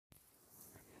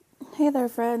Hey there,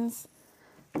 friends.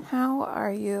 How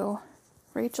are you?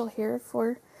 Rachel here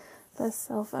for the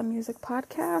Self Music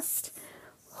Podcast.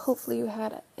 Hopefully you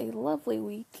had a lovely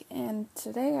week, and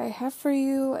today I have for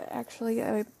you actually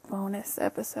a bonus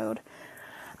episode.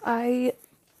 I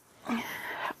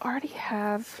already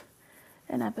have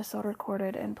an episode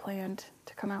recorded and planned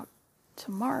to come out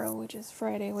tomorrow, which is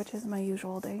Friday, which is my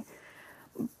usual day.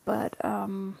 But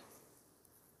I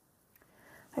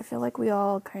feel like we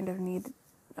all kind of need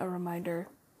a reminder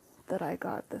that I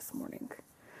got this morning.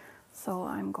 So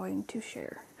I'm going to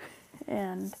share.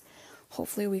 And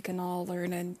hopefully we can all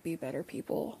learn and be better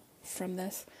people from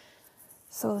this.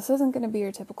 So this isn't going to be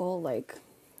your typical,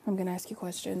 I'm going to ask you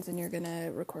questions and you're going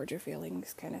to record your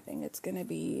feelings kind of thing. It's going to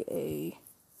be a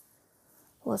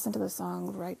listen to the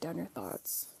song, write down your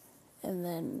thoughts. And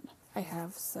then I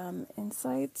have some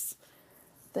insights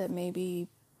that maybe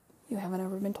you haven't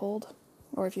ever been told.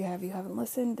 Or if you have, you haven't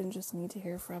listened and just need to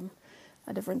hear from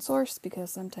a different source,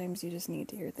 because sometimes you just need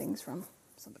to hear things from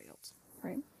somebody else,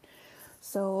 right?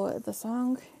 So the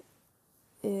song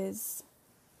is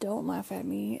Don't Laugh at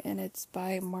Me, and it's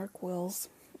by Mark Wills,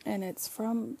 and it's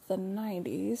from the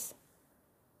 90s,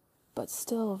 but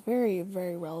still very,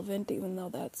 very relevant, even though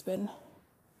that's been,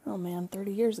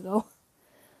 30 years ago.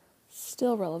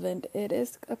 Still relevant. It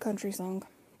is a country song,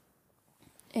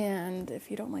 and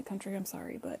if you don't like country, I'm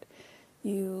sorry, but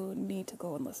you need to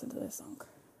go and listen to this song,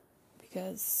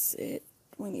 because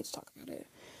we need to talk about it.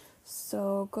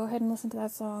 So go ahead and listen to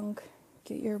that song,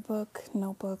 get your book,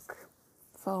 notebook,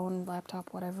 phone,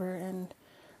 laptop, whatever, and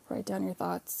write down your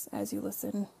thoughts as you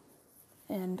listen,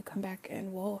 and come back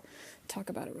and we'll talk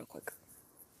about it real quick.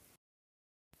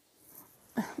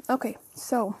 Okay,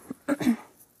 so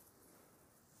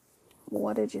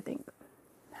what did you think?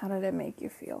 How did it make you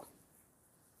feel?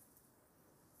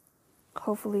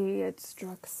 Hopefully it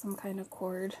struck some kind of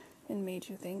chord and made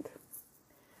you think.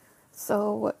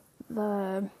 So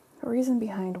the reason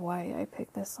behind why I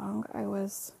picked this song, I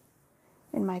was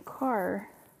in my car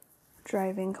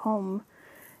driving home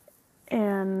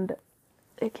and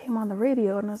it came on the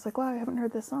radio and I was like, wow, I haven't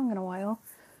heard this song in a while.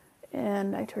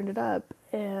 And I turned it up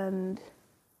and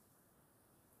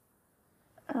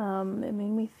it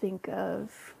made me think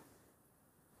of,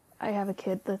 I have a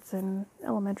kid that's in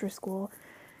elementary school,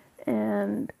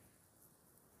 and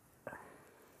I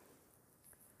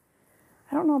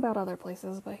don't know about other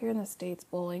places, but here in the States,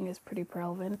 bullying is pretty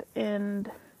prevalent, and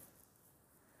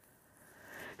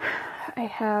I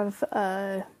have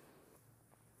an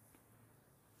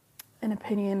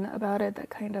opinion about it that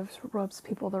kind of rubs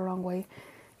people the wrong way,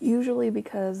 usually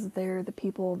because they're the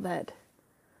people that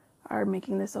are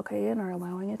making this okay and are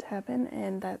allowing it to happen,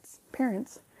 and that's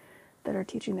parents that are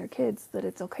teaching their kids that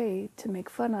it's okay to make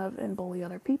fun of and bully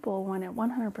other people when it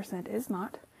 100% is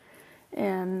not.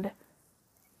 And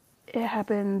it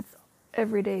happens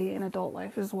every day in adult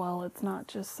life as well. It's not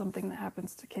just something that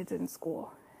happens to kids in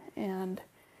school. And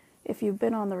if you've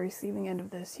been on the receiving end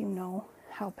of this, you know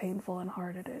how painful and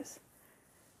hard it is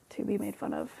to be made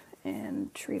fun of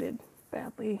and treated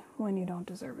badly when you don't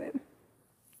deserve it.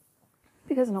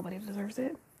 Because nobody deserves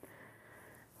it.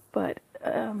 But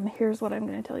here's what I'm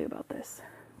going to tell you about this.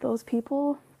 Those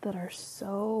people that are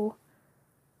so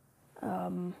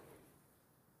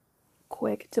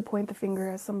quick to point the finger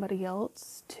at somebody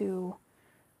else, to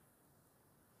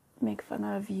make fun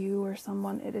of you or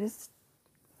someone, it is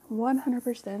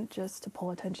 100% just to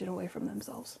pull attention away from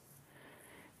themselves.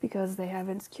 Because they have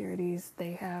insecurities,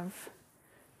 they have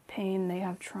pain, they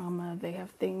have trauma, they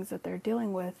have things that they're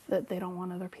dealing with that they don't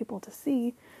want other people to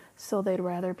see, so they'd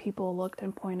rather people looked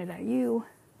and pointed at you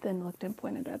than looked and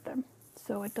pointed at them.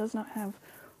 So it does not have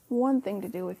one thing to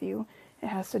do with you. It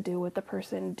has to do with the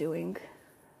person doing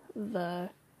the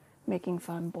making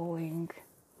fun, bullying,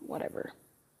 whatever.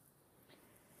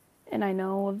 And I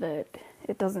know that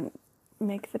it doesn't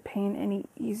make the pain any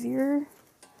easier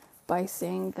by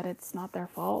saying that it's not their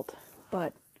fault,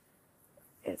 but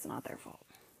it's not their fault.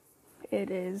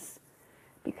 It is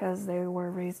because they were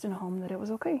raised in a home that it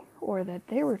was okay, or that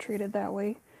they were treated that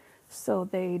way, so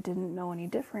they didn't know any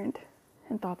different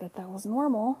and thought that that was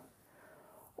normal,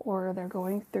 or they're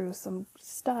going through some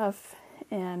stuff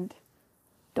and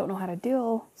don't know how to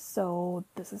deal, so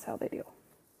this is how they deal.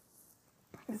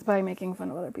 It's by making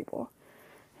fun of other people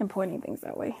and pointing things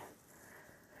that way.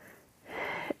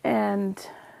 And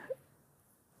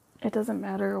it doesn't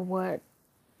matter what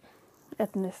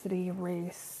ethnicity,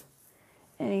 race,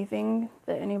 anything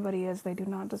that anybody is, they do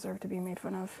not deserve to be made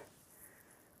fun of.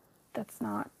 That's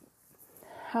not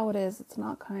how it is. It's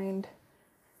not kind.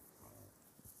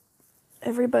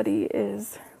 Everybody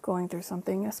is going through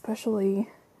something, especially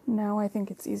now. I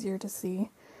think it's easier to see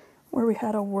where we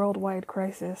had a worldwide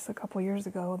crisis a couple years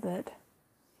ago, that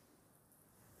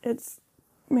it's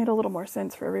made a little more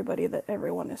sense for everybody that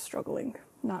everyone is struggling,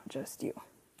 not just you.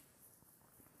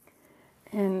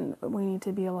 And we need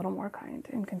to be a little more kind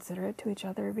and considerate to each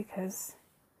other, because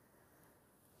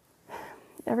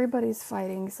everybody's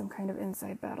fighting some kind of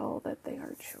inside battle that they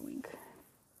aren't showing.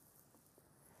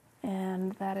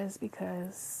 And that is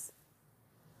because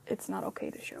it's not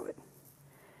okay to show it.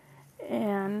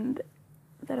 And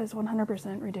that is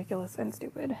 100% ridiculous and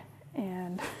stupid.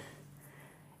 And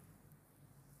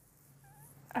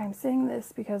I'm saying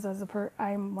this because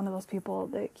I'm one of those people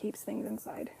that keeps things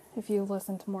inside. If you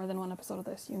listen to more than one episode of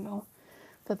this, you know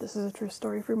that this is a true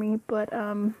story for me. But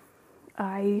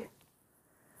I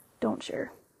don't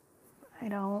share. I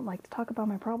don't like to talk about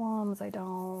my problems.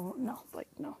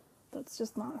 No, that's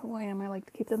just not who I am. I like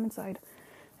to keep them inside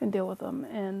and deal with them.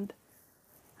 And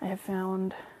I have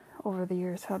found over the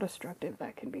years how destructive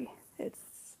that can be.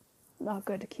 It's not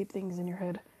good to keep things in your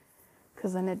head,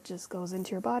 because then it just goes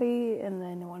into your body, and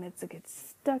then when it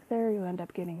gets stuck there, you end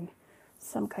up getting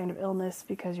some kind of illness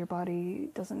because your body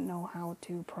doesn't know how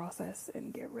to process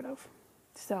and get rid of.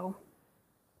 So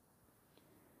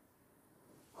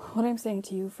what I'm saying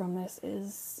to you from this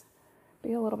is,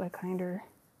 be a little bit kinder,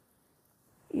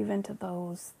 even to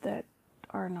those that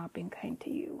are not being kind to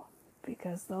you.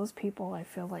 Because those people, I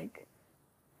feel like,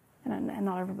 and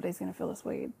not everybody's going to feel this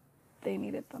way, they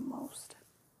need it the most.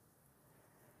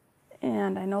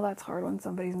 And I know that's hard when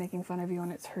somebody's making fun of you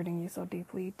and it's hurting you so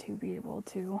deeply, to be able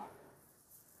to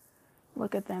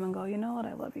look at them and go, you know what,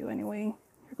 I love you anyway.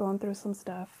 You're going through some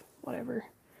stuff, whatever.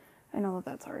 I know that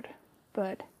that's hard.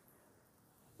 But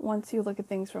once you look at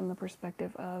things from the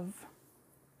perspective of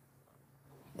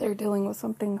they're dealing with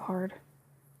something hard,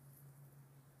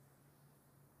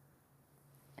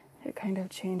 it kind of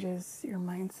changes your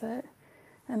mindset.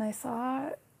 And I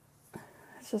saw,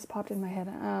 it's just popped in my head,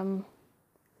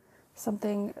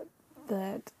 something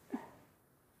that,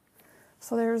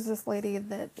 so there's this lady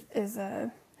that is I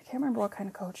can't remember what kind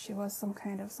of coach she was, some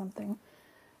kind of something,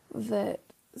 that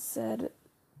said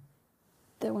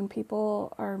that when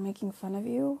people are making fun of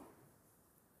you,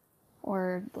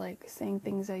 or like saying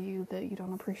things at you that you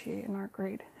don't appreciate and aren't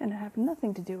great, and have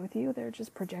nothing to do with you, they're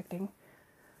just projecting.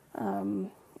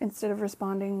 Instead of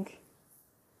responding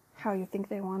how you think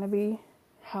they want to be,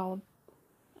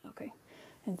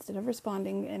 instead of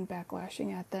responding and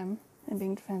backlashing at them and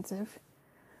being defensive,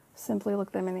 simply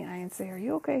look them in the eye and say, are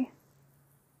you okay?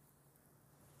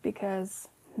 Because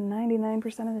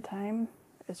 99% of the time,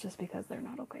 it's just because they're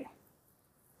not okay.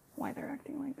 Why they're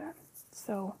acting like that.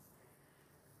 So,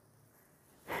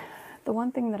 the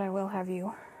one thing that I will have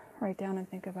you write down and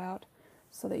think about,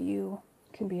 so that you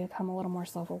can become a little more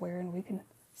self-aware and we can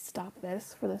stop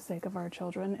this for the sake of our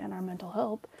children and our mental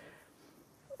health,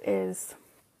 is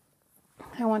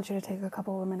I want you to take a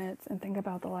couple of minutes and think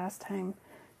about the last time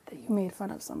that you made fun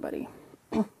of somebody.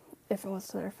 If it was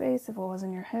to their face, if it was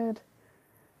in your head,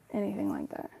 anything like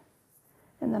that.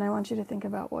 And then I want you to think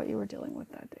about what you were dealing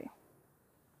with that day.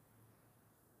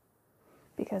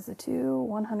 Because the two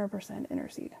 100%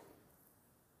 intercede.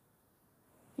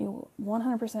 You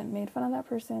 100% made fun of that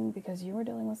person because you were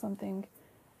dealing with something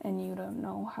and you don't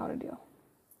know how to deal.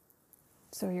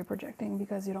 So you're projecting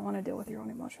because you don't want to deal with your own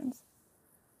emotions.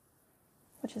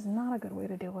 Which is not a good way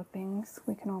to deal with things.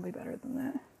 We can all be better than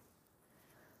that.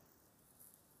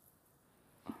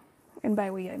 And by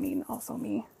we, I mean also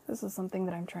me. This is something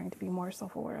that I'm trying to be more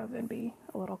self-aware of and be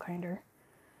a little kinder.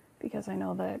 Because I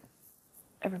know that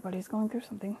everybody's going through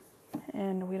something.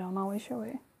 And we don't always show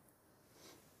it.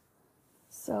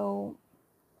 So,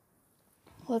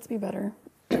 let's be better.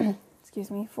 Excuse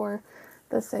me. For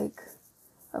the sake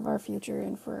of our future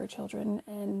and for our children.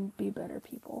 And be better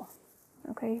people.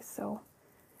 Okay, so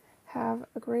have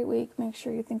a great week. Make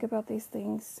sure you think about these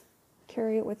things.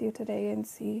 Carry it with you today and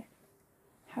see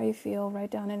how you feel.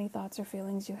 Write down any thoughts or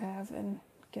feelings you have and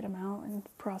get them out and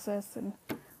process and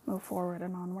move forward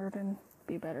and onward and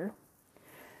be better.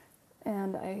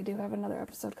 And I do have another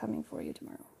episode coming for you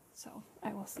tomorrow. So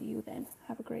I will see you then.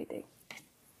 Have a great day.